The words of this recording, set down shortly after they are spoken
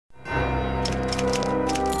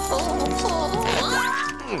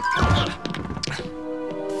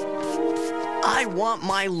I want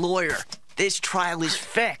my lawyer. This trial is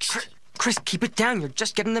fixed. Chris, keep it down. You're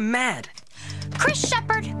just getting them mad. Chris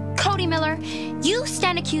Shepard, Cody Miller, you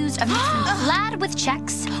stand accused of mixing plaid with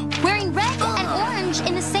checks, wearing red and orange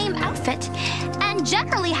in the same outfit, and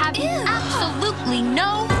generally having absolutely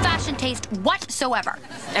no fashion taste whatsoever.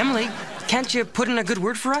 Emily, can't you put in a good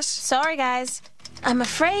word for us? Sorry, guys. I'm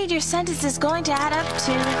afraid your sentence is going to add up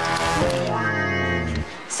to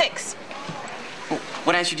 6.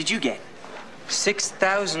 What answer did you get?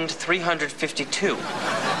 6,352.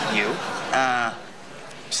 You?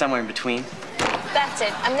 Somewhere in between. That's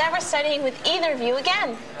it. I'm never studying with either of you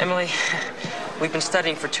again. Emily, we've been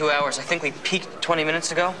studying for 2 hours. I think we peaked 20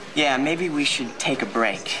 minutes ago. Yeah, maybe we should take a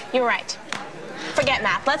break. You're right. Forget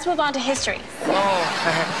math. Let's move on to history. Oh,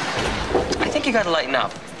 I think you gotta lighten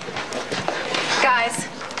up. Guys,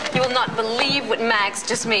 you will not believe what Mags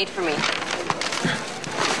just made for me.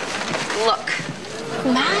 Look.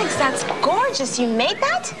 Mags, that's gorgeous. You made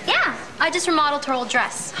that? Yeah, I just remodeled her old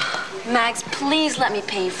dress. Mags, please let me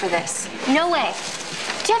pay for this. No way.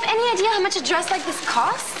 Do you have any idea how much a dress like this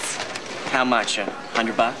costs? How much?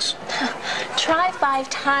 $100? Try 5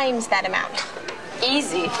 times that amount.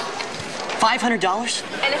 Easy. $500?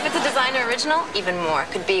 And if it's a designer original, even more.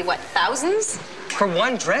 Could be, what, thousands? For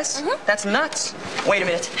one dress? That's nuts. Wait a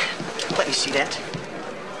minute. Let me see that.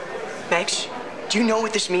 Max, do you know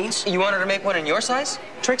what this means? You want her to make one in your size,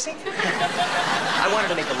 Trixie? I want her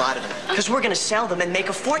to make a lot of them, because we're going to sell them and make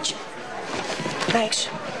a fortune. Max,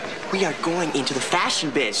 we are going into the fashion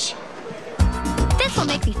biz. This will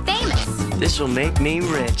make me famous. This will make me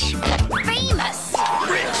rich. Famous.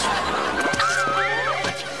 Rich.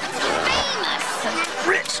 Famous.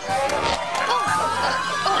 Rich.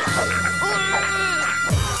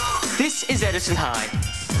 This is Edison High.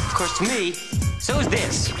 Of course, to me, so is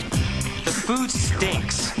this. The food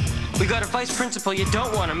stinks. We got a vice principal you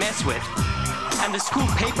don't want to mess with. And the school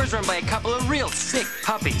paper's run by a couple of real sick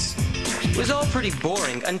puppies. It was all pretty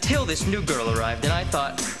boring until this new girl arrived, and I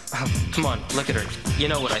thought, oh, come on, look at her. You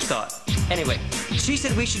know what I thought. Anyway, she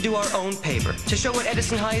said we should do our own paper to show what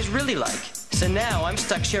Edison High is really like. So now I'm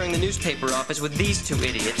stuck sharing the newspaper office with these 2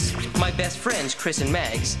 idiots, my best friends, Chris and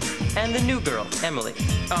Mags, and the new girl, Emily.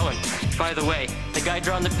 Oh, and by the way, the guy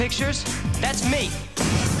drawing the pictures, that's me.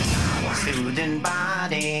 Student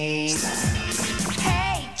bodies.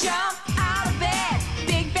 Hey, jump out of bed.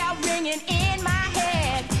 Big bell ringing in my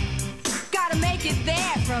head. Gotta make it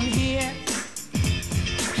there from here.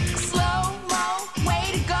 Slow-mo,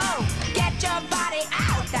 way to go. Get your body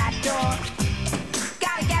out that door.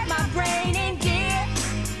 Gotta get my brain in gear.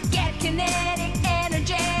 Get kinetic,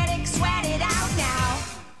 energetic, sweat it out now.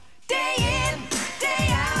 Day in,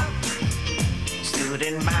 day out.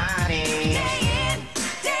 Student bodies. Day in,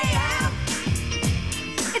 day out.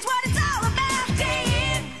 It's what it's all about. Day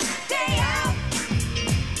in, day out.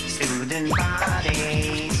 Student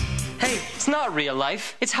bodies. Hey, it's not real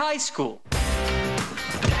life, it's high school.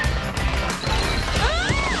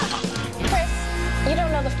 Chris, you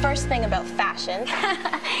don't know the first thing about fashion.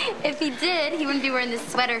 If he did, he wouldn't be wearing this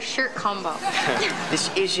sweater-shirt combo. This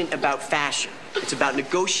isn't about fashion. It's about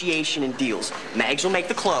negotiation and deals. Mags will make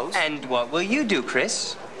the clothes. And what will you do,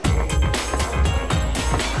 Chris?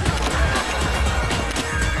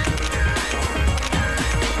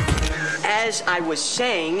 As I was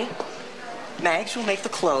saying, Mags will make the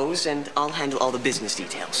clothes, and I'll handle all the business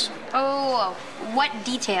details. Oh, what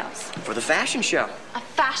details? For the fashion show. A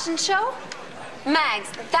fashion show? Mags,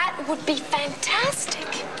 that would be fantastic.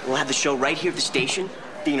 We'll have the show right here at the station.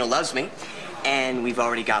 Dina loves me. And we've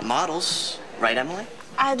already got models. Right, Emily?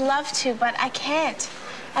 I'd love to, but I can't.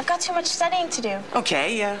 I've got too much studying to do.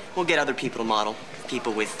 Okay, we'll get other people to model.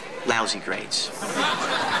 People with lousy grades.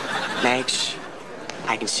 Mags,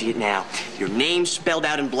 I can see it now. Your name spelled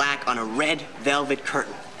out in black on a red velvet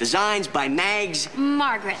curtain. Designs by Mags.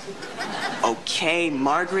 Margaret. Okay,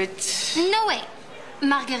 Margaret. No, wait.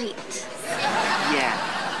 Marguerite. Yeah,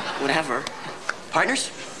 whatever. Partners?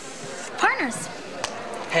 Partners.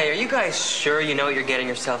 Hey, are you guys sure you know what you're getting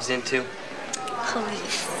yourselves into?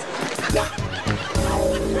 Please.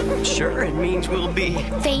 Sure, it means we'll be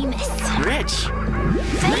Famous. rich.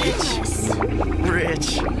 Famous.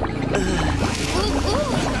 Rich.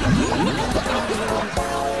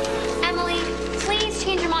 Emily, please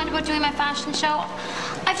change your mind about doing my fashion show.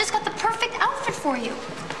 I've just got the perfect outfit for you.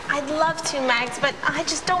 I'd love to, Mags, but I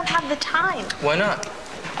just don't have the time. Why not?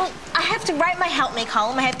 Well, I have to write my Help Me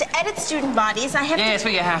column. I have to edit student bodies. I have Yeah, to... that's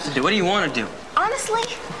what you have to do. What do you want to do? Honestly,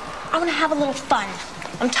 I want to have a little fun.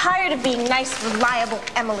 I'm tired of being nice, reliable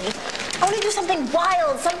Emily. I want to do something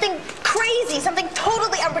wild, something crazy, something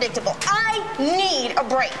totally unpredictable. unpredictable. I need a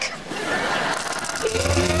break.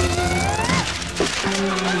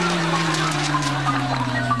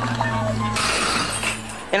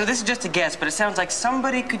 You know, this is just a guess, but it sounds like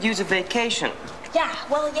somebody could use a vacation. Yeah,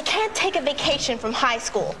 well, you can't take a vacation from high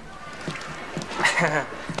school.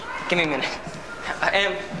 Give me a minute.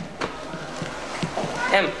 Em.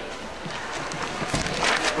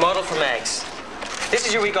 Model for Mags. This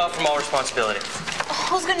is your week off from all responsibility.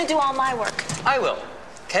 Who's gonna do all my work? I will,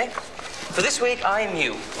 okay? For this week, I am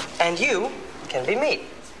you, and you can be me.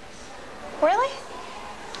 Really?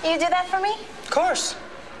 You do that for me? Of course.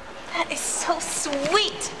 That is so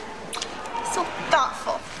sweet. So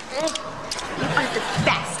thoughtful. You are the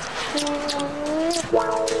best.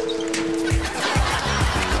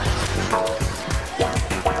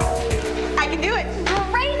 I can do it.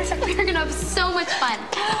 Great. We're gonna have so much fun.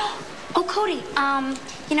 Oh, Cody,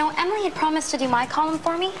 you know, Emily had promised to do my column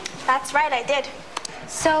for me. That's right, I did.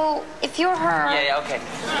 So, if you're her... Yeah, okay.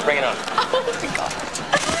 Bring it on. Oh, my God.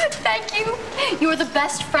 Thank you. You're the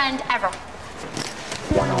best friend ever.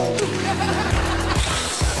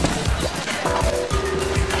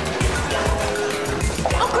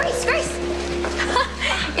 Oh, Grace.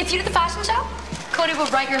 If you do the fashion show, Cody will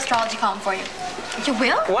write your astrology column for you. You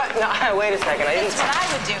will? What? No, wait a second. I didn't... That's what I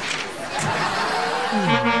would do.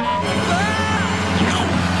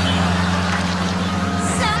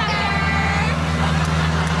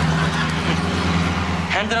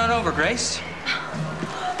 Hand it on over, Grace.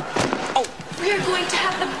 Oh, we're going to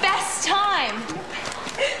have the best time.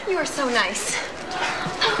 You are so nice.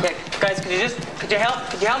 Yeah, guys, could you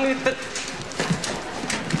help me with the...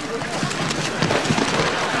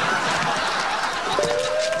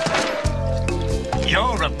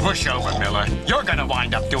 You're a pushover, Miller. You're gonna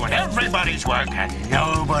wind up doing everybody's work and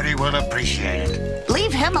nobody will appreciate it.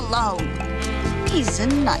 Leave him alone. He's a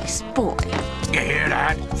nice boy. You hear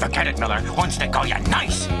that? Forget it, Miller. Once they call you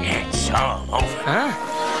nice, it's all over. Huh?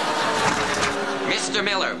 Mr.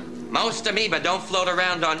 Miller, most amoeba don't float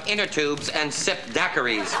around on inner tubes and sip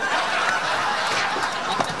daiquiris.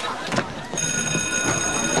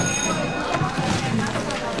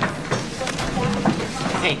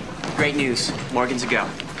 Hey, great news. Morgan's a go.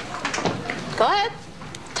 Go ahead.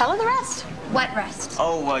 Tell her the rest. What rest?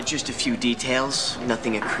 Oh, just a few details.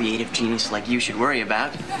 Nothing a creative genius like you should worry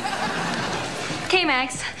about. Okay,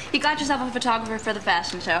 Max, you got yourself a photographer for the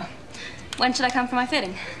fashion show. When should I come for my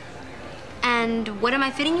fitting? And what am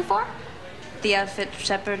I fitting you for? The outfit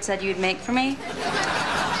Shepard said you'd make for me.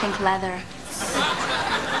 Pink leather.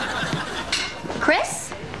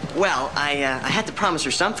 Chris? Well, I had to promise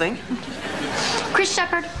her something. Chris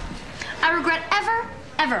Shepard, I regret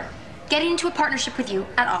ever getting into a partnership with you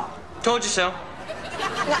at all. Told you so.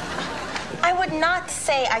 No, I would not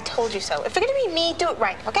say I told you so. If you're gonna be me, do it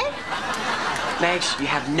right, okay? Mags, you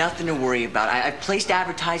have nothing to worry about. I've placed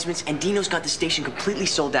advertisements, and Dino's got the station completely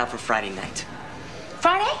sold out for Friday night.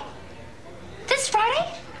 Friday? This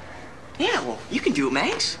Friday? Yeah, well, you can do it,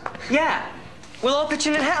 Mags. Yeah. We'll all pitch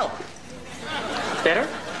in and help. Better?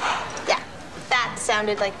 Yeah, that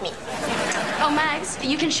sounded like me. Oh, Max,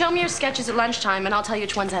 you can show me your sketches at lunchtime, and I'll tell you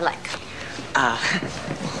which ones I like.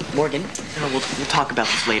 Morgan, we'll talk about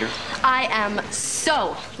this later. I am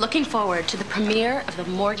so looking forward to the premiere of the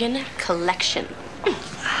Morgan collection.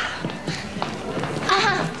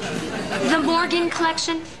 The Morgan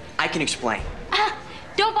collection? I can explain.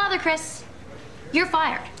 Don't bother, Chris. You're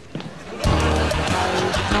fired.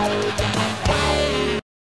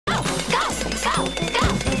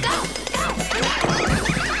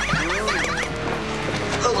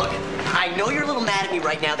 Oh, look, I know you're a little mad at me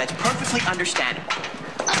right now. That's perfectly understandable.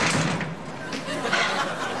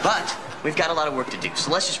 But we've got a lot of work to do, so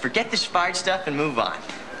let's just forget this fired stuff and move on.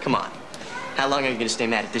 Come on. How long are you going to stay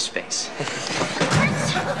mad at this face?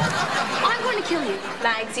 Chris, I'm going to kill you.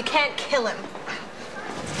 Mags, you can't kill him.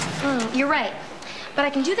 You're right. But I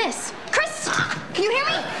can do this. Chris, can you hear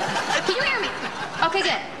me? Can you hear me? Okay,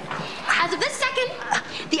 good. As of this second,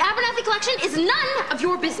 the Abernathy collection is none of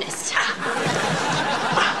your business.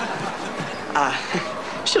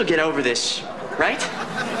 She'll get over this, right?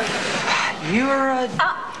 You're a...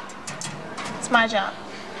 It's my job.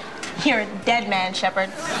 You're a dead man, Shepard.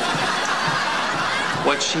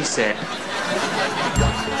 What she said.